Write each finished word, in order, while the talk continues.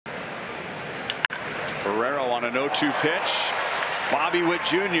Barrero on a 0-2 pitch. Bobby Witt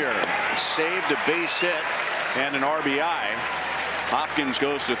Jr. saved a base hit and an RBI. Hopkins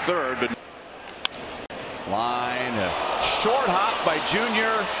goes to third, but line a short hop by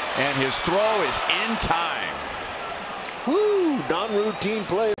Jr. and his throw is in time. Woo! Non-routine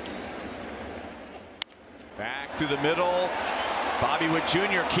play. Back through the middle. Bobby Witt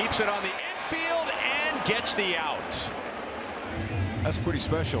Jr. keeps it on the infield and gets the out. That's pretty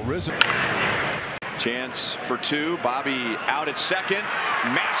special. Rizzo. Chance for two. Bobby out at second.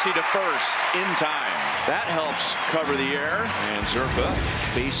 Massey to first in time. That helps cover the air. And Zerpa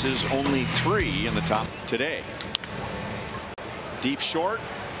faces only 3 in the top today. Deep short.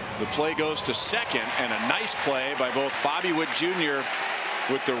 The play goes to second, and a nice play by both Bobby Witt Jr.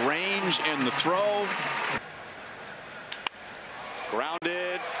 with the range and the throw.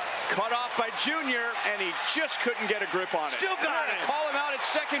 Grounded. Cut off by Jr. and he just couldn't get a grip on it. Still got it. Call him out at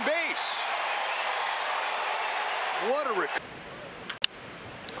second base. What a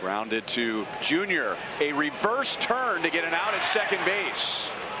Grounded to Jr. A reverse turn to get an out at second base.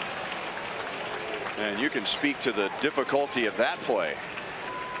 And you can speak to the difficulty of that play.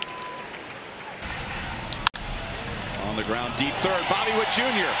 On the ground, deep third, Bobby Witt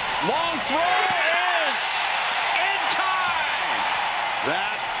Jr. Long throw is in time.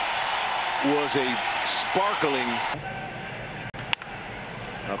 That was a sparkling.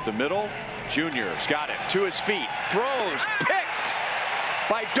 Up the middle, Jr.'s got it to his feet. Throws picked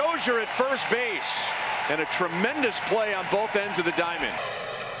by Dozier at first base. And a tremendous play on both ends of the diamond.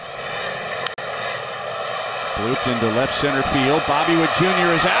 Looped into left center field. Bobby Witt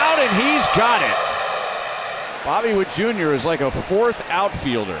Jr. is out and he's got it. Bobby Witt Jr. is like a 4th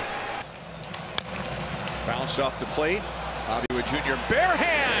outfielder. Bounced off the plate. Bobby Witt Jr. bare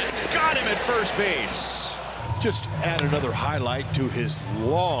hands, got him at first base. Just add another highlight to his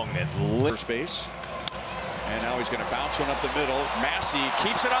long and First base. And now he's going to bounce one up the middle. Massey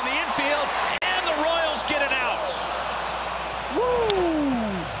keeps it on the infield, and the Royals get it out. woo!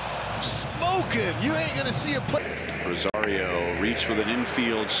 Smoking. You ain't gonna see a play. Rosario reached with an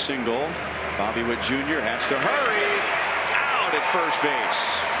infield single. Bobby Witt Jr. has to hurry. Out at first base.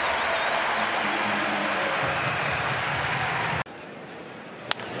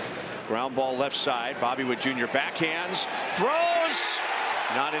 Ground ball left side. Bobby Witt Jr. backhands. Throws.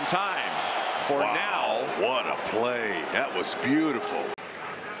 Not in time. For now. What a play. That was beautiful.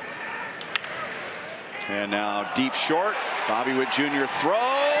 And now deep short. Bobby Witt Jr.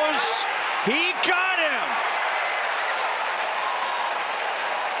 throws. He got him.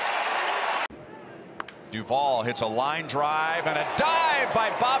 Duvall hits a line drive and a dive by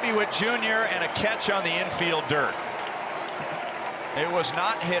Bobby Witt Jr. and a catch on the infield dirt. It was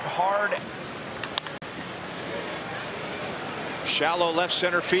not hit hard. Shallow left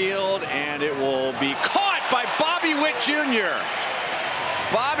center field, and it will be caught by Bobby Witt Jr.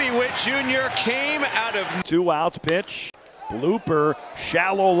 Bobby Witt Jr. came out of 2 outs pitch. Blooper,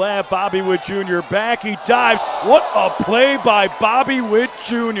 shallow left, Bobby Witt Jr. back, he dives. What a play by Bobby Witt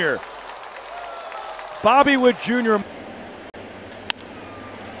Jr. Bobby Witt Jr.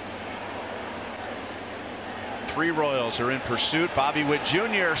 3 Royals are in pursuit. Bobby Witt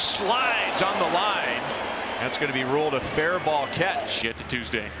Jr. slides on the line. That's going to be ruled a fair ball catch. Get to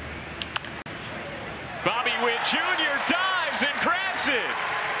Tuesday. Bobby Witt Jr. dives and grabs it.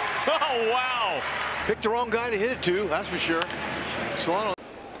 Oh, wow. Picked the wrong guy to hit it to, that's for sure. Solano.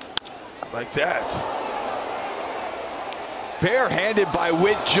 Like that. Barehanded by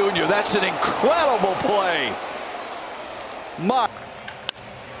Witt Jr. That's an incredible play.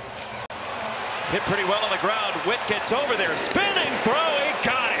 Hit pretty well on the ground. Witt gets over there. Spinning throw. He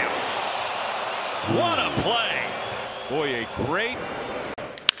got him. What a play. Boy, a great.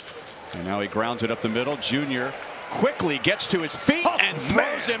 And now he grounds it up the middle. Jr. quickly gets to his feet and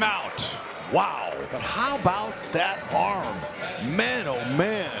throws him out. Wow. But how about that arm? Man, oh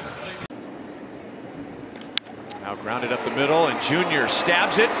man. Now grounded up the middle, and Jr.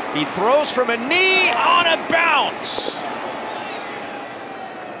 stabs it. He throws from a knee on a bounce.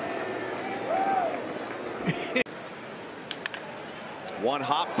 One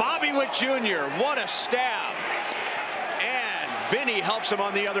hop. Bobby Witt Jr. What a stab. And Vinny helps him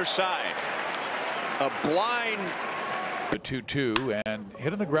on the other side. A blind. The 2-2 and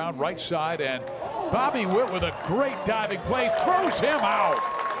hit on the ground right side, and Bobby Witt with a great diving play throws him out.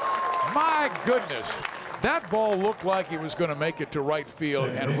 My goodness, that ball looked like he was going to make it to right field,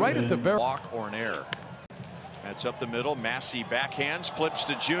 and right at the very walk or an error. That's up the middle. Massey backhands, flips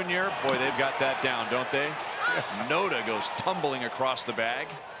to Jr. Boy, they've got that down, don't they? Noda goes tumbling across the bag.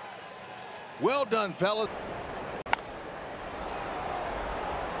 Well done, fellas.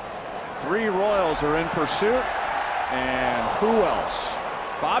 Three Royals are in pursuit. And who else?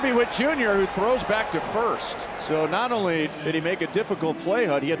 Bobby Witt Jr., who throws back to first. So not only did he make a difficult play,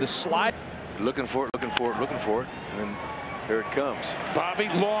 Hud, he had to slide. Looking for it, looking for it, looking for it. And then here it comes. Bobby,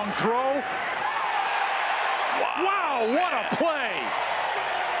 long throw. Wow, what a play.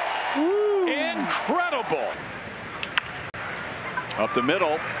 Woo. Incredible. Up the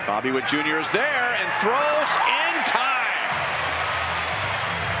middle, Bobby Witt Jr. is there and throws in time.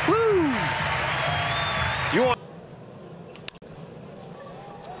 Woo! You want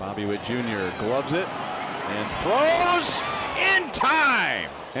Bobby Witt Jr. gloves it and throws in time.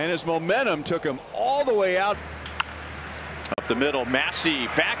 And his momentum took him all the way out. Up the middle, Massey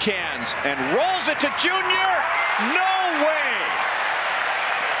backhands and rolls it to Jr. No way.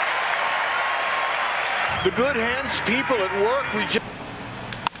 the good hands people at work. We just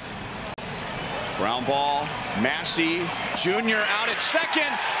ground ball, Massey Jr. out at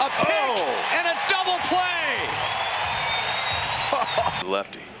second, a pick and a double play.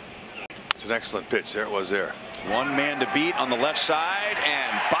 Lefty. It's an excellent pitch. There it was there. One man to beat on the left side,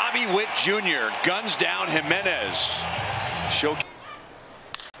 and Bobby Witt Jr. guns down Jimenez.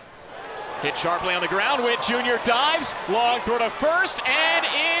 Hit sharply on the ground. Witt Jr. dives. Long throw to first, and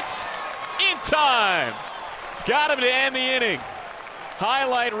it's in time. Got him to end the inning.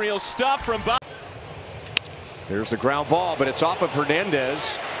 Highlight reel stuff from Bob. There's the ground ball, but it's off of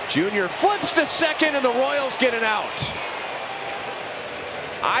Hernandez. Jr. flips to second, and the Royals get an out.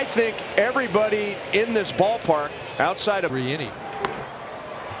 I think everybody in this ballpark outside of Inning.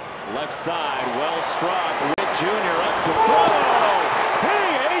 left side, well struck. Witt Jr. up to throw. He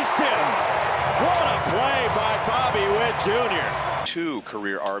aced him. What a play by Bobby Witt Jr. 2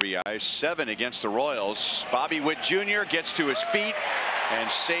 career RBIs, 7 against the Royals. Bobby Witt Jr. gets to his feet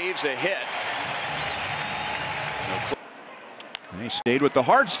and saves a hit. And he stayed with the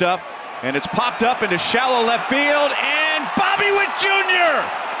hard stuff, and it's popped up into shallow left field, and Bobby Witt Jr.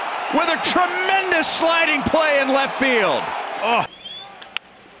 with a tremendous sliding play in left field. Oh.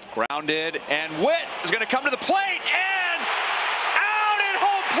 Grounded, and Witt is going to come to the plate, and out at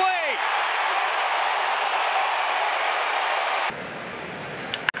home plate.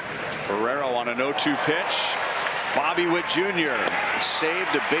 Barrero on a 0-2 pitch. Bobby Witt Jr.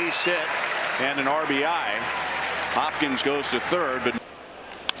 saved a base hit and an RBI. Hopkins goes to third, but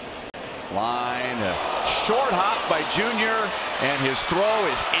Line, a short hop by Jr., and his throw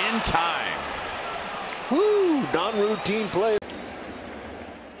is in time. whoo, non-routine play.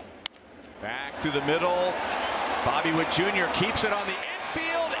 Back through the middle. Bobby Witt Jr. keeps it on the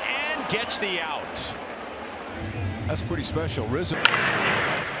infield and gets the out. That's pretty special. Risen.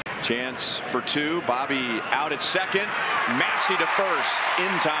 chance for 2. Bobby out at second. Massey to first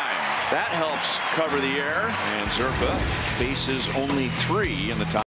in time. That helps cover the air. And Zerpa faces only 3 in the top.